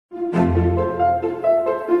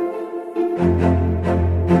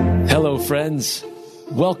friends.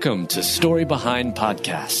 Welcome to Story Behind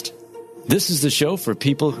Podcast. This is the show for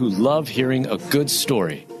people who love hearing a good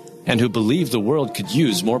story and who believe the world could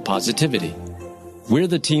use more positivity. We're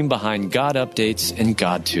the team behind God Updates and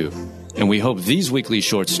God Too, and we hope these weekly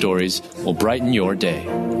short stories will brighten your day.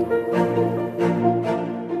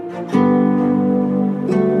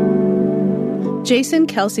 Jason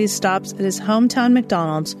Kelce stops at his hometown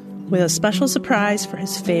McDonald's with a special surprise for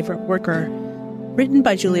his favorite worker. Written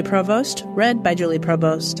by Julie Provost, read by Julie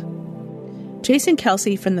Provost. Jason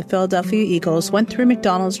Kelce from the Philadelphia Eagles went through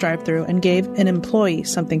McDonald's drive-thru and gave an employee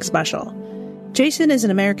something special. Jason is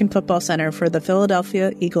an American football center for the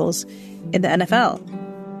Philadelphia Eagles in the NFL.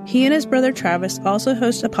 He and his brother Travis also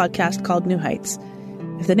host a podcast called New Heights.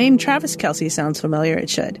 If the name Travis Kelce sounds familiar, it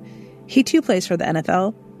should. He too plays for the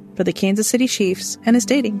NFL, for the Kansas City Chiefs, and is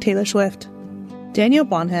dating Taylor Swift. Danielle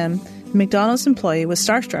Bonham, a McDonald's employee, was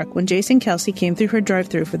starstruck when Jason Kelce came through her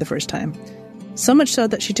drive-thru for the first time. So much so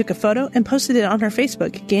that she took a photo and posted it on her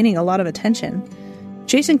Facebook, gaining a lot of attention.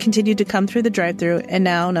 Jason continued to come through the drive-thru and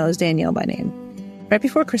now knows Danielle by name. Right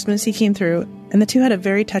before Christmas, he came through, and the two had a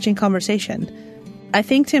very touching conversation. "I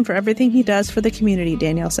thanked him for everything he does for the community,"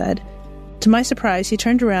 Danielle said. To my surprise, he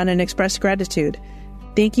turned around and expressed gratitude,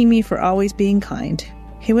 thanking me for always being kind.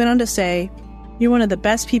 He went on to say, "You're one of the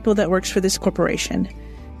best people that works for this corporation."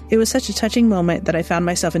 It was such a touching moment that I found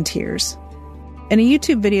myself in tears. In a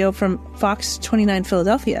YouTube video from Fox 29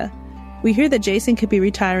 Philadelphia, we hear that Jason could be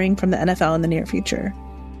retiring from the NFL in the near future.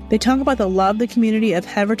 They talk about the love the community of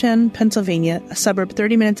Heroically, Pennsylvania, a suburb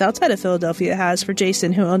 30 minutes outside of Philadelphia, has for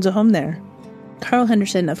Jason, who owns a home there. Carl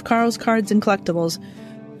Henderson of Carl's Cards and Collectibles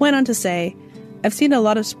went on to say, "I've seen a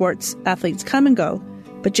lot of sports athletes come and go,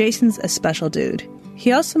 but Jason's a special dude."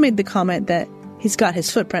 He also made the comment that he's got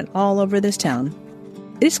his footprint all over this town.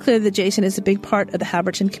 It is clear that Jason is a big part of the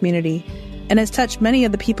Haberton community and has touched many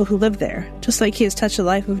of the people who live there, just like he has touched the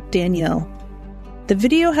life of Danielle. The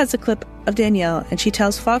video has a clip of Danielle, and she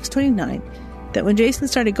tells Fox 29 that when Jason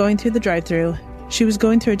started going through the drive-thru, she was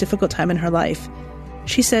going through a difficult time in her life.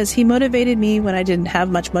 She says, "He motivated me when I didn't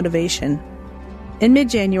have much motivation." In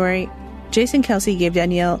mid-January, Jason Kelce gave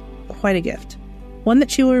Danielle quite a gift, one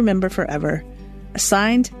that she will remember forever. A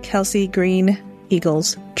signed Kelce Green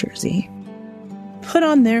Eagles jersey. "Put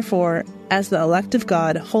on, therefore, as the elect of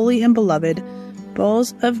God, holy and beloved,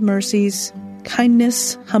 bowls of mercies,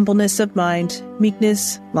 kindness, humbleness of mind,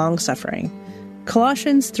 meekness, long-suffering."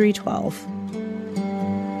 Colossians 3:12.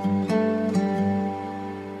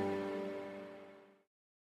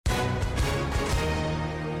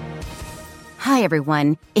 Hi,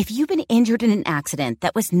 everyone. If you've been injured in an accident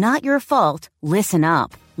that was not your fault, listen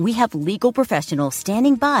up. We have legal professionals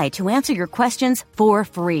standing by to answer your questions for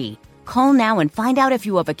free. Call now and find out if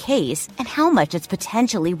you have a case and how much it's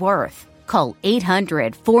potentially worth. Call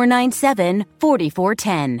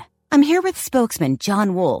 800-497-4410. I'm here with spokesman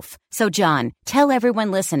John Wolf. So, John, tell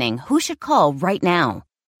everyone listening who should call right now.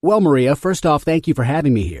 Well, Maria, first off, thank you for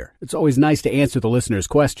having me here. It's always nice to answer the listeners'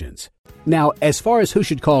 questions. Now, as far as who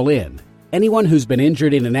should call in, anyone who's been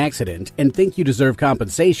injured in an accident and think you deserve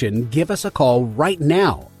compensation, give us a call right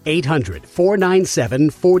now.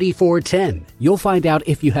 800-497-4410. You'll find out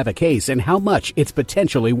if you have a case and how much it's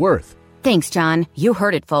potentially worth. Thanks, John. You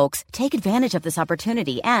heard it, folks. Take advantage of this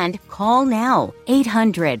opportunity and call now.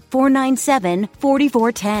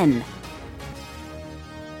 800-497-4410.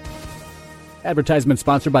 Advertisement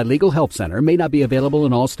sponsored by Legal Help Center. May not be available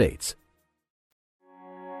in all states.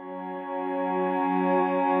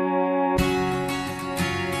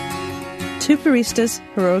 Two baristas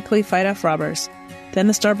heroically fight off robbers. Then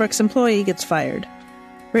the Starbucks employee gets fired.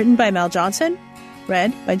 Written by Mel Johnson.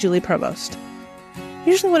 Read by Julie Provost.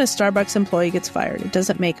 Usually when a Starbucks employee gets fired, it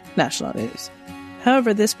doesn't make national news.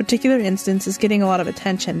 However, this particular instance is getting a lot of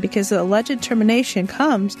attention because the alleged termination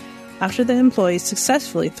comes after the employee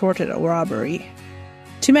successfully thwarted a robbery.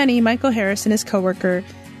 To many, Michael Harris and his coworker,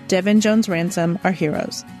 Devin Jones Ransom, are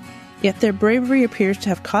heroes. Yet their bravery appears to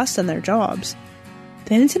have cost them their jobs.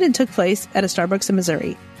 The incident took place at a Starbucks in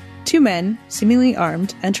Missouri. Two men, seemingly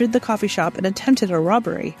armed, entered the coffee shop and attempted a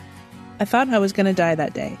robbery. "I thought I was going to die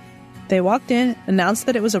that day. They walked in, announced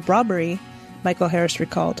that it was a robbery," Michael Harris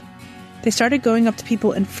recalled. "They started going up to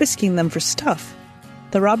people and frisking them for stuff.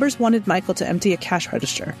 The robbers wanted Michael to empty a cash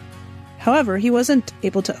register. However, he wasn't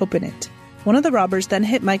able to open it. One of the robbers then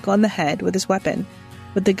hit Michael on the head with his weapon,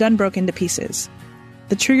 with the gun broken to pieces.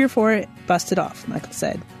 The trigger for it busted off," Michael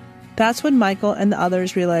said. That's when Michael and the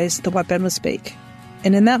others realized the weapon was fake.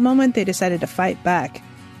 And in that moment, they decided to fight back.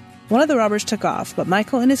 One of the robbers took off, but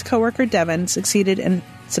Michael and his coworker Devin succeeded in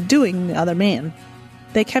subduing the other man.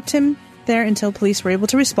 They kept him there until police were able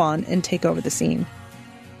to respond and take over the scene.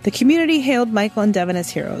 The community hailed Michael and Devin as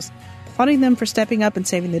heroes, applauding them for stepping up and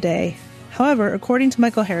saving the day. However, according to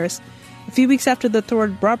Michael Harris, a few weeks after the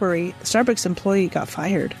thwarted robbery, the Starbucks employee got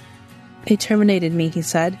fired. They terminated me, he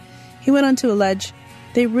said. He went on to allege,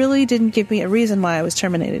 they really didn't give me a reason why I was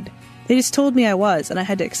terminated. They just told me I was, and I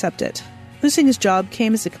had to accept it. Losing his job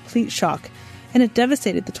came as a complete shock, and it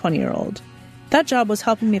devastated the 20-year-old. That job was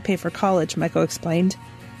helping me pay for college, Michael explained.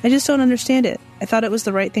 I just don't understand it. I thought it was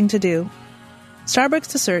the right thing to do.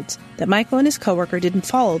 Starbucks asserts that Michael and his coworker didn't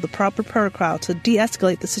follow the proper protocol to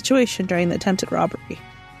de-escalate the situation during the attempted robbery.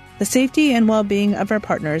 The safety and well-being of our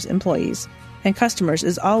partners, employees, and customers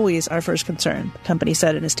is always our first concern, the company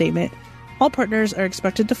said in a statement. All partners are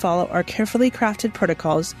expected to follow our carefully crafted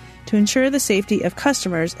protocols to ensure the safety of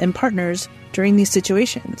customers and partners during these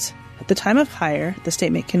situations. At the time of hire, the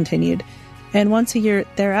statement continued, and once a year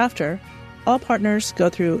thereafter, all partners go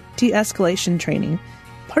through de-escalation training.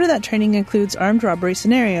 Part of that training includes armed robbery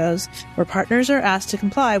scenarios where partners are asked to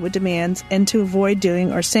comply with demands and to avoid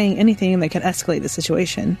doing or saying anything that can escalate the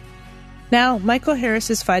situation. Now, Michael Harris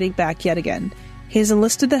is fighting back yet again. He has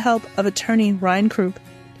enlisted the help of attorney Ryan Krupp,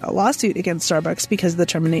 a lawsuit against Starbucks because of the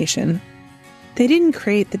termination. They didn't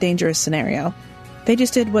create the dangerous scenario. They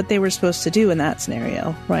just did what they were supposed to do in that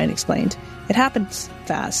scenario, Ryan explained. It happens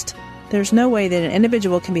fast. There's no way that an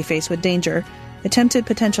individual can be faced with danger, attempted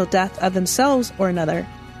potential death of themselves or another,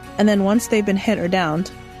 and then once they've been hit or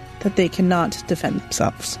downed, that they cannot defend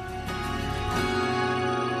themselves.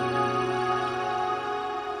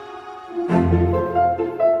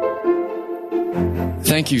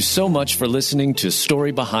 Thank you so much for listening to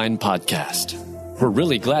Story Behind Podcast. We're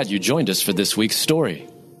really glad you joined us for this week's story.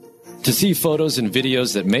 To see photos and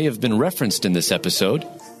videos that may have been referenced in this episode,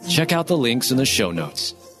 check out the links in the show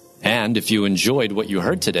notes. And if you enjoyed what you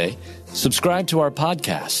heard today, subscribe to our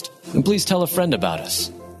podcast, and please tell a friend about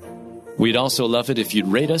us. We'd also love it if you'd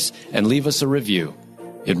rate us and leave us a review.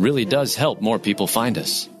 It really does help more people find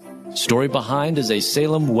us. Story Behind is a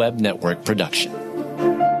Salem Web Network production.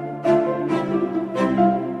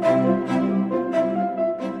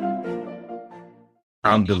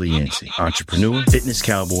 I'm Billy Yancey, entrepreneur, fitness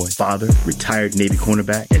cowboy, father, retired Navy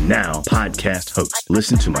cornerback, and now podcast host.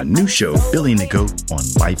 Listen to my new show, Billy and the Goat, on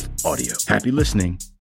Life Audio. Happy listening.